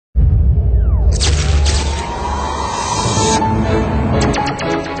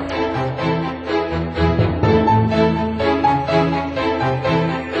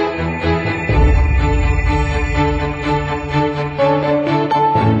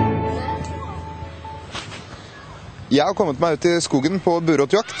Jeg har kommet meg ut i skogen på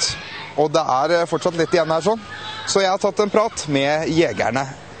burotjakt, og det er fortsatt litt igjen her sånn. Så jeg har tatt en prat med jegerne.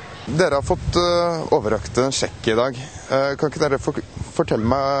 Dere har fått overrøkt en sjekk i dag. Kan ikke dere fortelle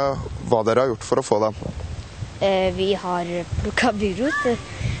meg hva dere har gjort for å få den? Vi har plukket burot.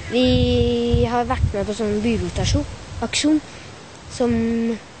 Vi har vært med på sånn burotaksjon,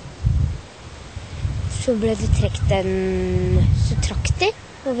 så ble det trekt så trakk de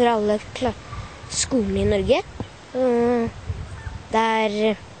over alle skolene i Norge. Der,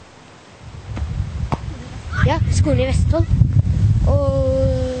 ja, skolen i Vestfold.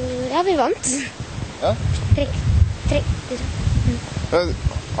 Og ja, vi vant. Ja? Trekk, liksom.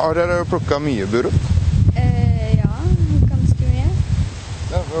 Har dere plukket mye burot? Ja, ganske mye.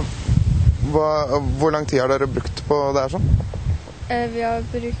 Ja, hvor lang tid har dere brukt på det her sånn? Vi har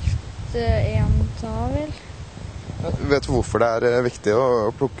brukt 1 dag, vel. Vet du hvorfor det er viktig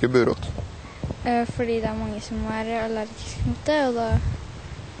å plukke burot? Fordi det er mange som er allergiske mot det, og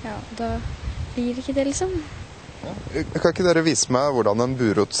da blir det ikke det, liksom. Ja. Kan ikke dere vise meg hvordan en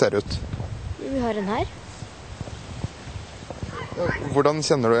burot ser ut? Vi har en her. Hvordan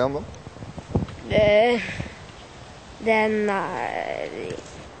kjenner du igjen den?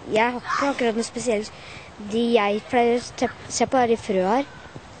 Jeg har ikke akkurat noe spesielt. De jeg pleier å se på er de frø her.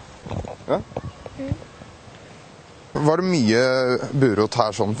 Ja. Var det mye burot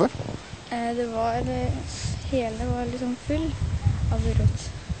her sånn før? Hele var liksom full av burot.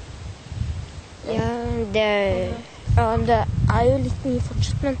 Ja, det er jo litt mye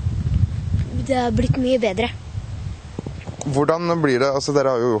fortsatt, men det har blitt mye bedre. Hvordan blir det? Altså,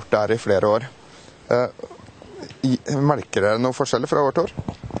 dere har jo gjort det her i flere år. Merker dere noe forskjell fra år til år?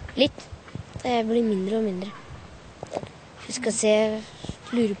 Litt. Det blir mindre og mindre. Vi skal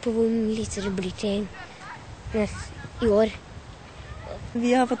lure på hvor lite det blir til i år.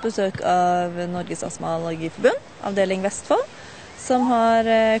 Vi har fått besøk av Norges Astma og Allergiforbund, avdeling Vestfold, som har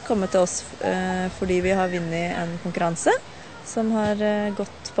kommet til oss fordi vi har vunnet en konkurranse som har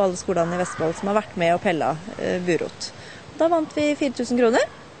gått på alle skolene i Vestfold som har vært med og pella burot. Da vant vi 4 000 kroner.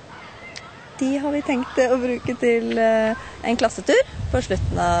 De har vi tenkt å bruke til en klassetur på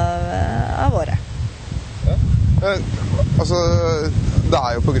slutten av året. Ja. Altså, det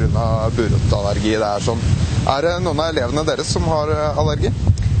er jo på grunn av burotallergi det er sånn. Er det noen av elevene deres som har allergi?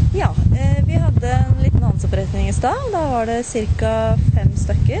 Ja, vi hadde en liten håndsoppretning i stad. Da var det ca. 5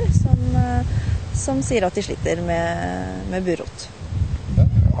 stykker som sier at de sliter med burot. Ja.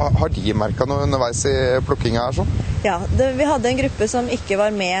 Har de merket noe underveis i plukkinga her sånn? Ja, vi hadde en gruppe som ikke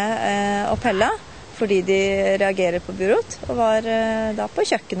var med å pelle fordi de reagerer på burot, og var da på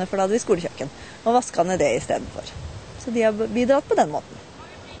kjøkkenet, for da hadde vi skolekjøkken, og vasket ned det i stedet for. Så de har bidratt på den måten.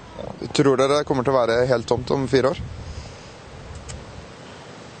 Tror dere det kommer til å være helt tomt om 4 år?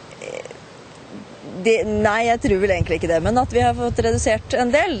 Nei, jeg tror vel egentlig ikke det, men at vi har fått redusert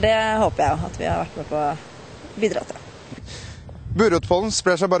en del, det håper jeg at vi har vært med på å bidra til. Burotpollen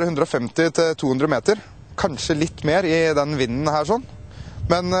sprer seg bare 150 til 200 meter, kanskje litt mer i den vinden her sånn.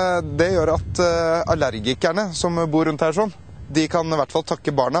 Men det gjør at allergikerne som bor rundt her sånn, de kan i hvert fall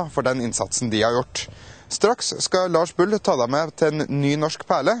takke barna for den innsatsen de har gjort. Straks skal Lars Bull ta deg med til en ny norsk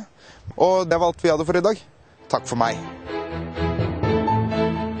perle, og det var alt vi hadde for i dag. Takk for meg.